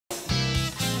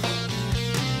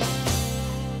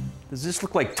Does this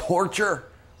look like torture?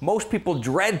 Most people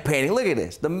dread painting. Look at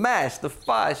this, the mess, the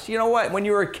fuss. You know what? When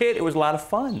you were a kid, it was a lot of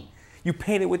fun. You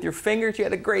painted with your fingers, you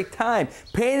had a great time.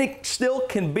 Painting still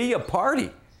can be a party.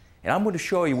 And I'm going to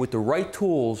show you with the right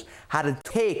tools how to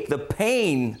take the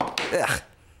pain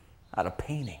out of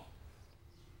painting.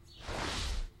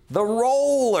 The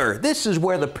roller. This is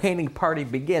where the painting party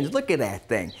begins. Look at that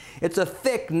thing. It's a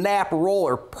thick nap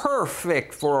roller,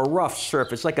 perfect for a rough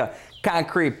surface, like a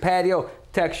concrete patio,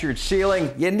 textured ceiling.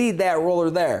 You need that roller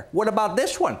there. What about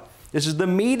this one? This is the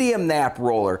medium nap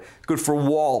roller, good for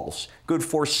walls, good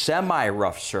for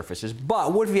semi-rough surfaces.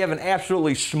 But what if you have an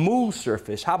absolutely smooth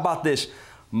surface? How about this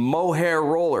mohair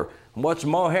roller? What's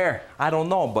mohair? I don't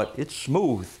know, but it's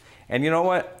smooth. And you know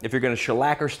what? If you're gonna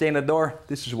shellac or stain a door,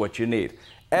 this is what you need.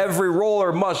 Every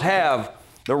roller must have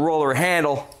the roller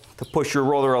handle to push your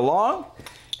roller along.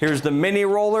 Here's the mini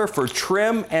roller for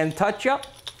trim and touch-up.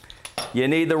 You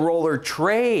need the roller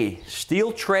tray,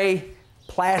 steel tray,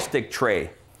 plastic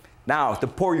tray. Now, to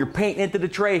pour your paint into the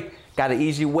tray, got an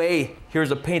easy way.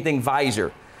 Here's a painting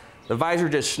visor. The visor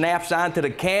just snaps onto the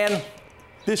can.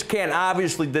 This can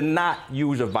obviously did not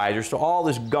use a visor, so all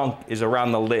this gunk is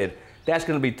around the lid. That's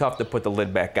gonna be tough to put the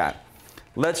lid back on.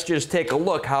 Let's just take a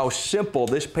look how simple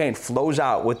this paint flows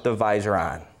out with the visor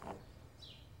on.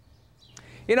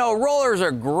 You know, rollers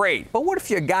are great, but what if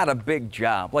you got a big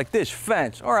job, like this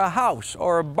fence, or a house,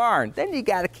 or a barn? Then you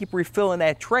gotta keep refilling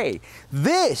that tray.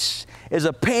 This is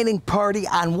a painting party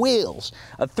on wheels,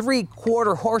 a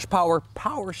 3/4 horsepower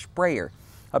power sprayer.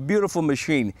 A beautiful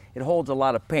machine. It holds a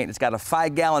lot of paint. It's got a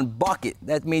 5-gallon bucket.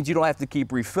 That means you don't have to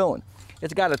keep refilling.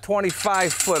 It's got a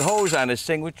 25-foot hose on this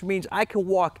thing, which means I can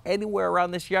walk anywhere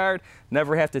around this yard,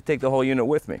 never have to take the whole unit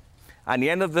with me. On the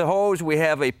end of the hose, we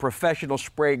have a professional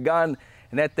spray gun,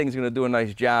 and that thing's gonna do a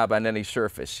nice job on any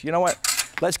surface. You know what?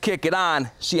 Let's kick it on,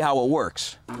 see how it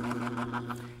works.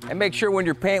 And make sure when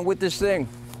you're painting with this thing,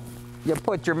 you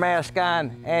put your mask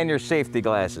on and your safety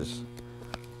glasses.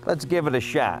 Let's give it a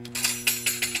shot.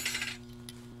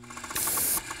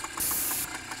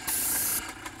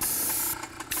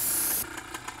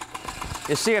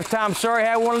 You see, if Tom Sawyer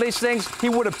had one of these things, he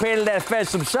would have painted that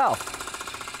fence himself.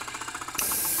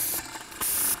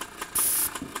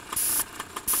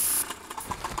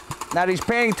 Now, these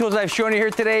painting tools I've shown you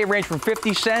here today range from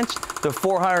 50 cents to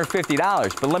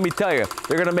 $450. But let me tell you,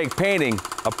 they're gonna make painting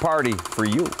a party for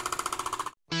you.